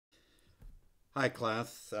Hi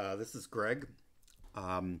class, this is Greg.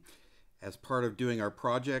 Um, as part of doing our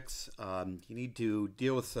projects, you need to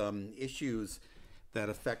deal with some issues that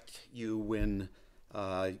affect you when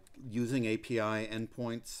using API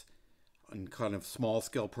endpoints and kind of small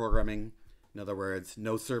scale programming. In other words,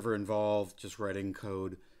 no server involved, just writing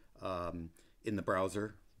code in the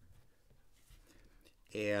browser.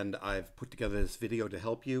 And I've put together this video to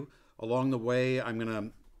help you. Along the way, I'm going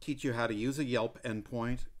to teach you how to use a Yelp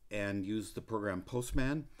endpoint and use the program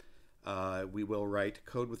POSTMAN. We will write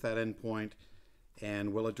code with that endpoint,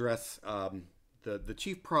 and we'll address the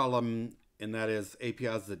chief problem, and that is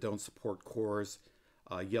APIs that don't support CORS.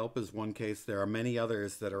 Yelp is one case. There are many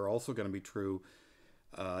others that are also going to be true.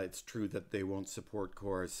 It's true that they won't support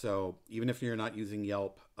CORS. So even if you're not using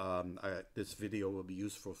Yelp, this video will be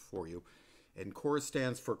useful for you. And CORS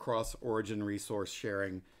stands for Cross-Origin Resource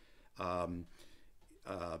Sharing. Um,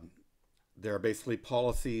 there are basically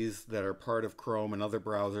policies that are part of Chrome and other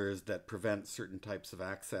browsers that prevent certain types of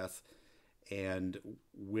access. And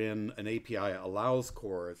when an API allows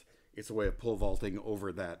CORS, it's a way of pole vaulting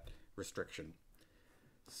over that restriction.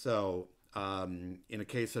 So in a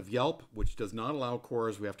case of Yelp, which does not allow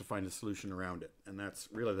CORS, we have to find a solution around it. And that's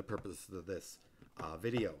really the purpose of this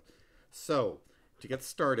video. So to get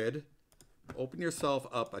started, open yourself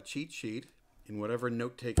up a cheat sheet in whatever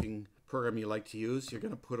note-taking program you like to use. You're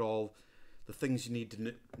going to put all the things you need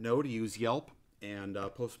to know to use Yelp and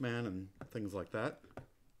POSTMAN and things like that.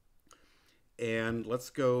 And let's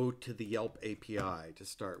go to the Yelp API to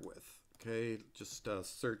start with. Okay, just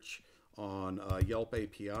search on Yelp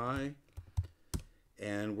API.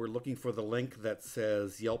 And we're looking for the link that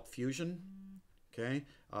says Yelp Fusion. Okay,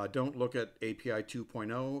 don't look at API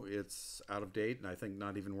 2.0. It's out of date and I think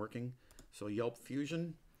not even working. So Yelp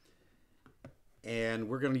Fusion, and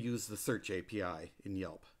we're going to use the search API in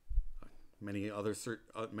Yelp. Many other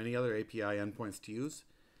API endpoints to use,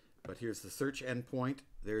 but here's the search endpoint.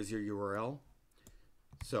 There's your URL.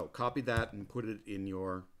 So copy that and put it in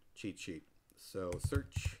your cheat sheet. So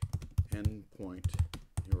search endpoint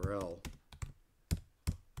URL.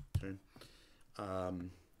 Okay,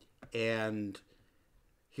 and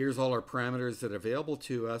here's all our parameters that are available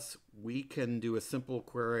to us. We can do a simple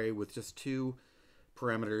query with just two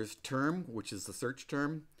parameters, term, which is the search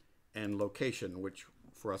term, and location, which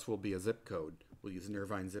for us will be a zip code. We'll use an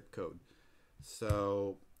Irvine zip code.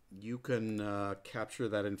 So you can capture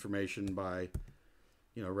that information by,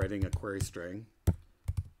 writing a query string.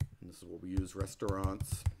 And this is what we use: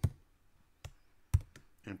 restaurants,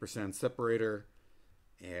 ampersand separator,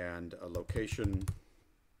 and a location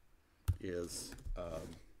is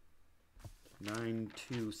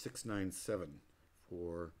 92697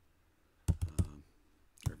 for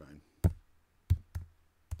Irvine.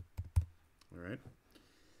 All right.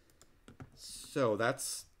 So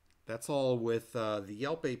that's all with the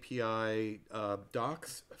Yelp API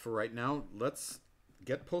docs for right now. Let's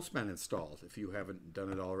get POSTMAN installed if you haven't done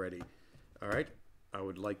it already. All right. I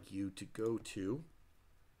would like you to go to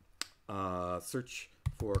search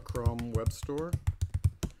for Chrome Web Store.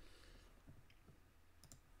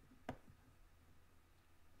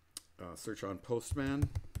 Search on POSTMAN.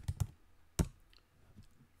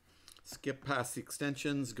 Skip past the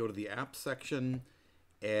extensions, go to the app section,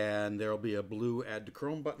 and there will be a blue Add to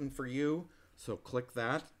Chrome button for you. So click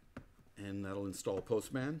that, and that'll install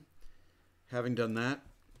POSTMAN. Having done that,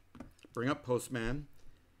 bring up POSTMAN,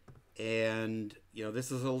 and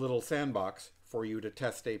this is a little sandbox for you to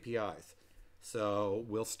test APIs. So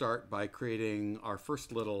we'll start by creating our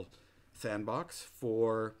first little sandbox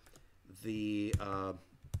for the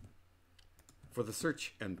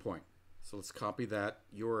search endpoint. So let's copy that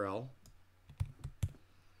URL.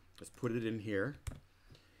 Let's put it in here.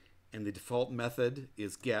 And the default method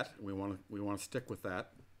is get. We want to stick with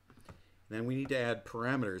that. Then we need to add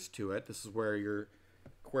parameters to it. This is where your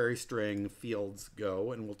query string fields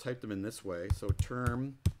go, and we'll type them in this way. So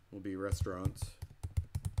term will be restaurants,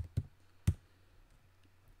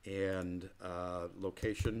 and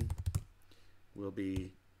location will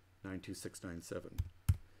be 92697.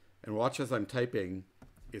 And watch as I'm typing,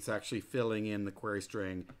 it's actually filling in the query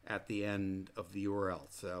string at the end of the URL.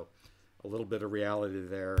 So a little bit of reality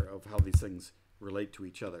there of how these things relate to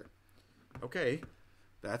each other. Okay,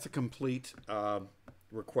 that's a complete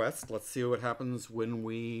request. Let's see what happens when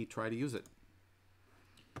we try to use it.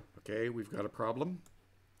 Okay, we've got a problem.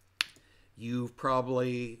 You've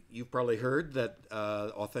probably heard that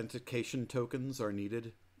authentication tokens are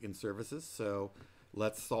needed in services. So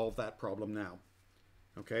let's solve that problem now.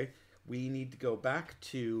 Okay, we need to go back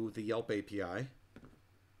to the Yelp API.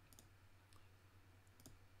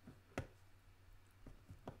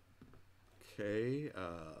 Okay,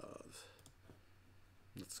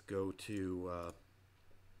 let's go to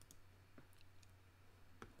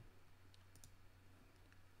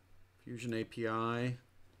Fusion API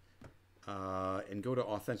and go to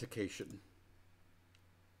authentication.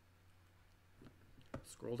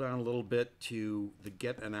 Scroll down a little bit to the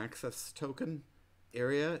get an access token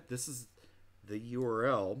area. This is the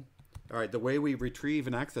URL. All right, the way we retrieve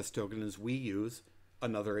an access token is we use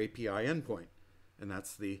another API endpoint, and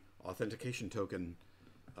that's the authentication token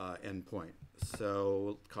endpoint.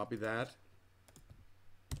 So copy that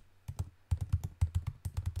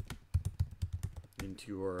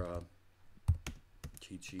into your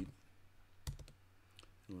cheat sheet.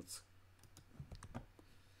 Let's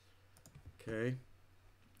okay.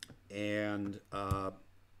 And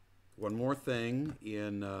one more thing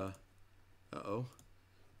in uh-oh,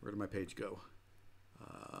 where did my page go?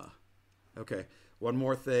 Okay, one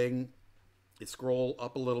more thing. Scroll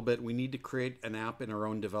up a little bit. We need to create an app in our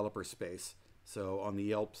own developer space. So on the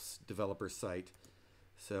Yelp's developer site.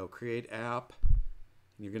 So create app.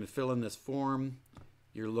 And you're going to fill in this form.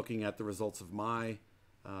 You're looking at the results of my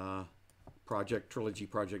project, Trilogy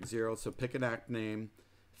Project 0. So pick an app name,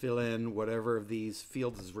 fill in whatever of these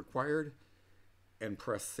fields is required, and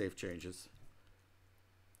press Save Changes.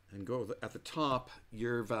 And go at the top,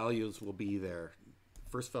 your values will be there.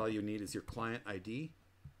 First value you need is your client ID.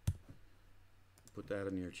 Put that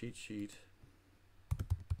in your cheat sheet.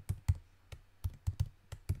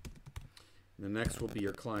 And the next will be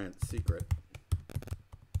your client secret.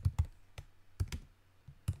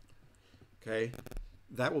 Okay,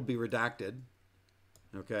 that will be redacted.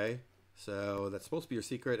 Okay, so that's supposed to be your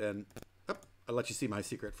secret, and I'll let you see my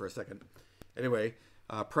secret for a second. Anyway,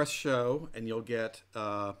 press show, and you'll get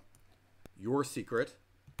your secret.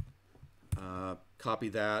 Copy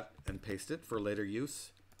that and paste it for later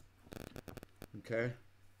use. Okay,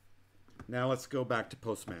 now let's go back to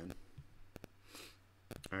Postman.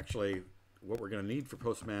 Actually, what we're going to need for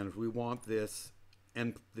Postman is we want this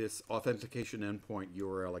authentication endpoint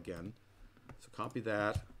URL again. So copy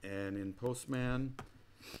that, and in Postman,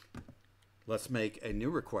 let's make a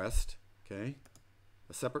new request. Okay,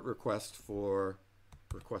 a separate request for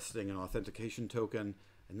requesting an authentication token,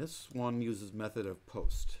 and this one uses method of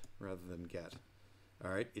post rather than get.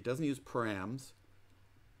 All right, it doesn't use params,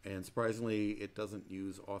 and surprisingly, it doesn't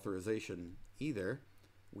use authorization either.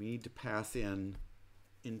 We need to pass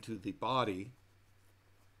into the body.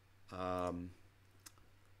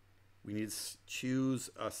 We need to choose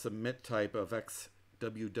a submit type of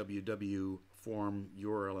XWWW form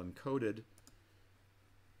URL encoded,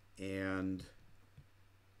 and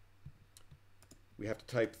we have to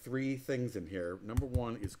type 3 things in here. Number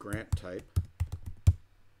 1 is grant type.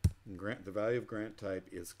 And the value of grant type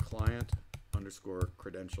is client underscore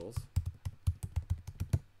credentials.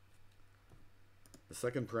 The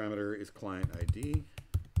second parameter is client ID.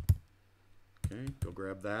 Okay, go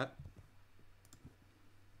grab that.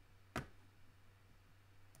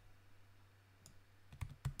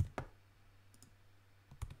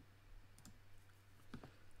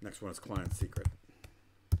 Next one is client secret.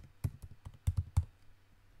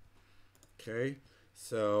 Okay,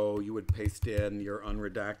 so you would paste in your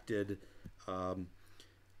unredacted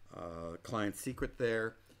client secret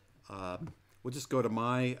there. We'll just go to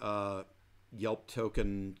my Yelp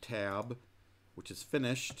token tab, which is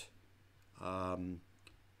finished. And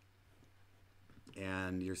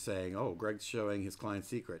you're saying, oh, Greg's showing his client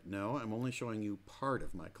secret. No, I'm only showing you part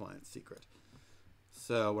of my client secret.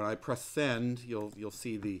 So when I press send, you'll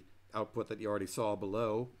see the output that you already saw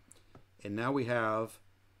below. And now we have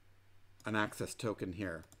an access token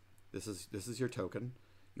here. This is your token.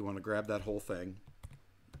 You want to grab that whole thing,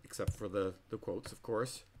 except for the quotes, of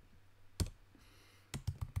course.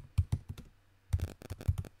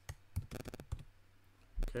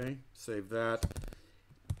 Okay, save that.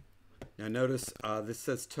 Now notice this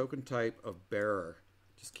says token type of bearer.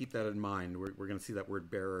 Just keep that in mind. We're going to see that word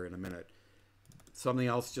bearer in a minute. Something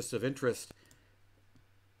else just of interest,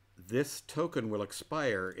 this token will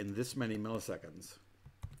expire in this many milliseconds,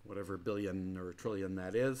 whatever billion or trillion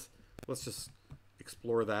that is. Let's just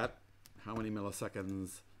explore that. How many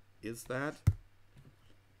milliseconds is that?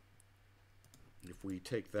 If we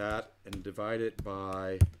take that and divide it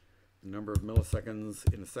by the number of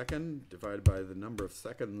milliseconds in a second, divided by the number of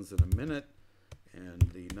seconds in a minute, and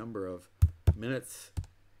the number of minutes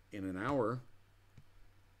in an hour,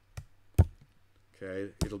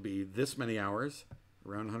 okay, it'll be this many hours,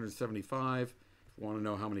 around 175. If you want to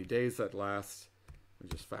know how many days that lasts, we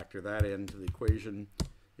just factor that into the equation.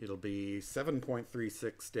 It'll be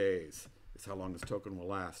 7.36 days is how long this token will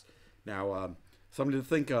last. Now, something to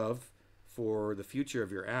think of for the future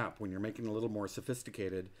of your app when you're making it a little more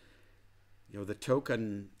sophisticated. the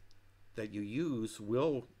token that you use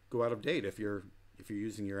will go out of date if you're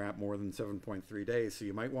using your app more than 7.3 days. So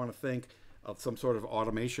you might want to think of some sort of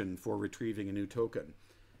automation for retrieving a new token.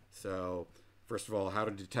 So first of all, how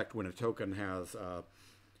to detect when a token has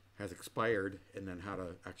expired, and then how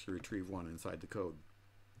to actually retrieve one inside the code.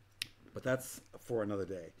 But that's for another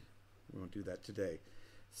day. We won't do that today.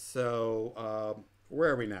 So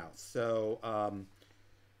where are we now? So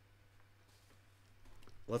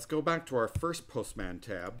let's go back to our first Postman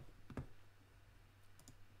tab.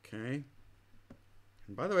 Okay.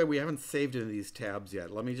 And by the way, we haven't saved any of these tabs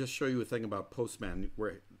yet. Let me just show you a thing about Postman,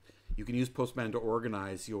 where you can use Postman to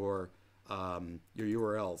organize your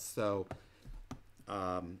URLs. So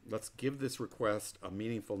let's give this request a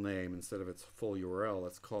meaningful name instead of its full URL.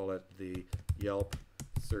 Let's call it the Yelp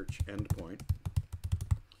Search Endpoint.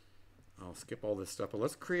 I'll skip all this stuff, but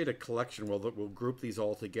let's create a collection. We'll group these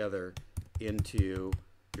all together into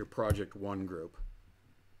your project 1 group.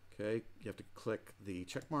 Okay, you have to click the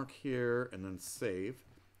check mark here and then save.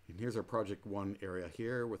 And here's our project 1 area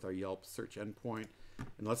here with our Yelp Search Endpoint.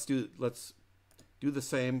 And let's do the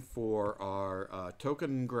same for our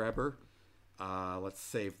token grabber. Let's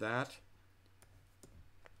save that.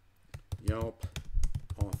 Yelp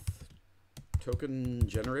auth token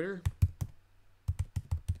generator.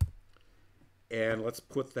 And let's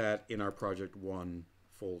put that in our project 1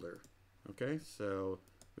 folder. Okay, so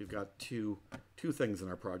we've got two things in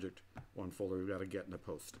our project 1 folder. We've got a get and a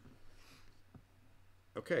post.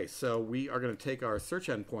 Okay, so we are going to take our search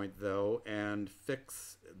endpoint though and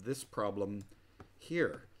fix this problem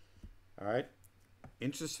here. All right.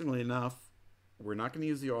 Interestingly enough, we're not going to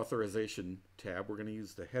use the authorization tab. We're going to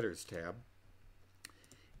use the headers tab.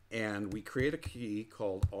 And we create a key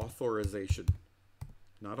called authorization.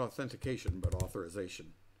 Not authentication, but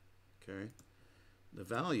authorization. Okay. The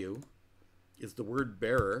value is the word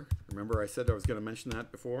bearer. Remember I said I was going to mention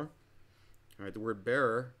that before? All right, the word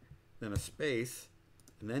bearer, then a space,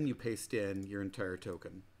 and then you paste in your entire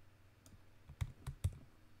token.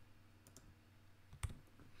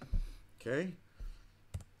 Okay.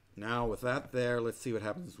 Now with that there, let's see what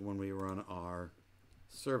happens when we run our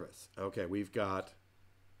service. Okay, we've got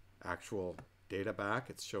actual data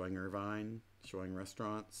back. It's showing Irvine, showing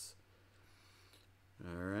restaurants.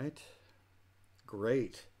 All right,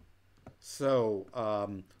 great. So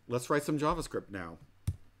let's write some JavaScript now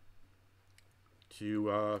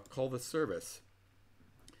to call this service.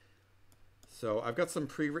 So I've got some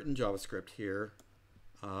pre-written JavaScript here.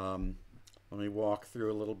 Let me walk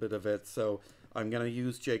through a little bit of it. So I'm going to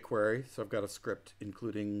use jQuery. So I've got a script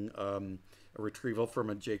including a retrieval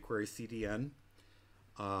from a jQuery CDN.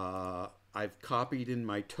 I've copied in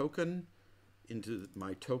my token into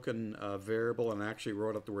my token variable and actually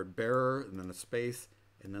wrote up the word bearer and then a space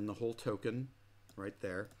and then the whole token right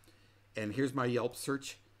there. And here's my Yelp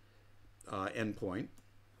search endpoint.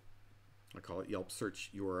 I call it Yelp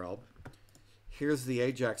search URL. Here's the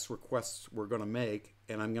AJAX requests we're going to make,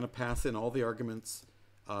 and I'm going to pass in all the arguments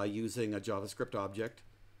using a JavaScript object,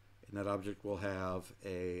 and that object will have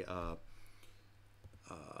a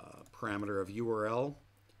parameter of URL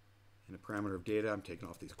and a parameter of data. I'm taking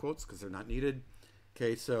off these quotes because they're not needed.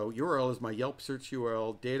 Okay, so URL is my Yelp search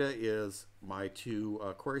URL. Data is my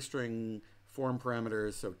 2 query string form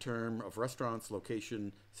parameters, so term of restaurants,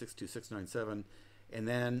 location 62697, and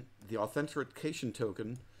then the authentication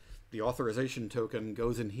token, the authorization token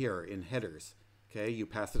goes in here in headers. Okay, you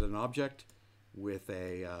pass it an object with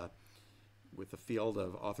a field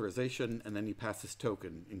of authorization, and then you pass this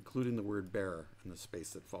token, including the word bearer and the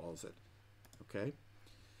space that follows it. Okay.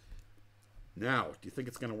 Now, do you think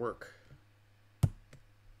it's going to work?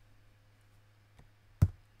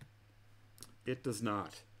 It does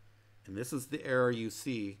not. And this is the error you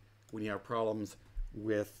see when you have problems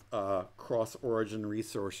with cross-origin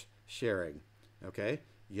resource sharing. Okay?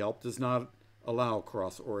 Yelp does not allow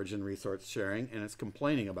cross-origin resource sharing, and it's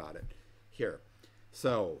complaining about it here.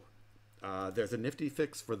 So there's a nifty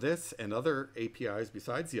fix for this and other APIs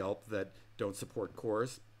besides Yelp that don't support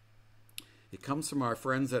CORS. It comes from our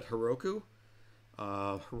friends at Heroku.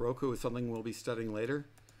 Heroku is something we'll be studying later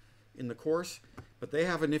in the course, but they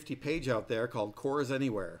have a nifty page out there called CORS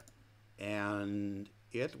Anywhere, and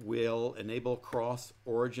it will enable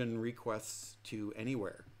cross-origin requests to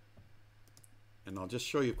anywhere. And I'll just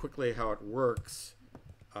show you quickly how it works.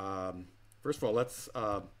 First of all, let's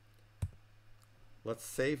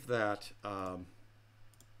save that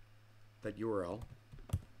that URL.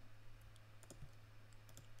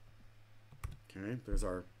 Okay, there's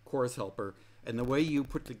our CORS helper. And the way you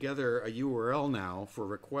put together a URL now for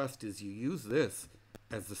request is you use this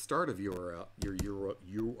as the start of URL, your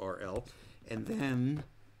URL, and then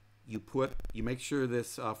you make sure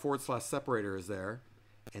this / separator is there,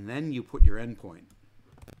 and then you put your endpoint.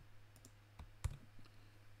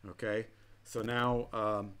 Okay, so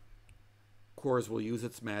now CORS will use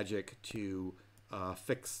its magic to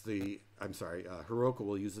Heroku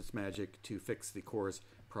will use its magic to fix the CORS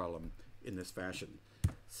problem in this fashion.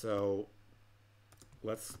 So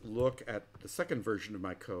let's look at the second version of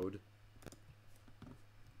my code.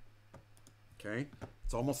 Okay,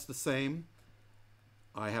 it's almost the same.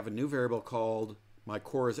 I have a new variable called my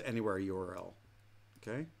CORS anywhere URL.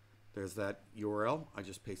 Okay, there's that URL. I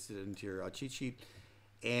just pasted it into your cheat sheet.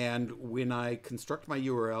 And when I construct my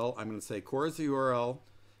URL, I'm going to say CORS URL,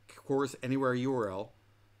 CORS anywhere URL,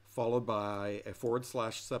 followed by a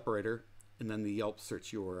 / separator, and then the Yelp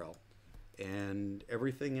search URL. And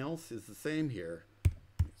everything else is the same here.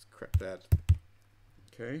 Let's correct that.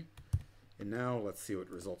 Okay, and now let's see what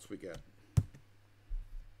results we get.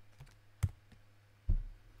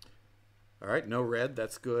 All right, no red,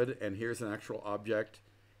 that's good. And here's an actual object,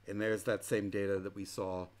 and there's that same data that we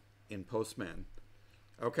saw in POSTMAN.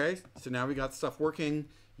 Okay, so now we got stuff working.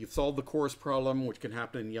 You've solved the CORS problem, which can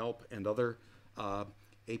happen in Yelp and other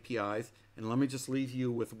APIs. And let me just leave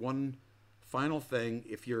you with one final thing.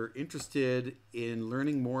 If you're interested in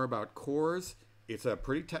learning more about CORS, it's a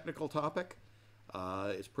pretty technical topic.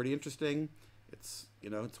 It's pretty interesting. It's,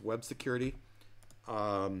 it's web security.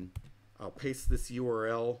 I'll paste this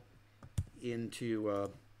URL into,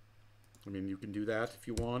 you can do that if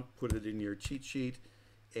you want, put it in your cheat sheet.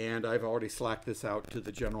 And I've already slacked this out to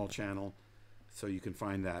the general channel, so you can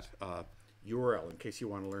find that URL in case you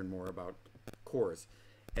want to learn more about CORS.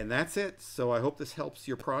 And that's it. So I hope this helps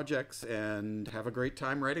your projects, and have a great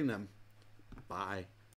time writing them. Bye.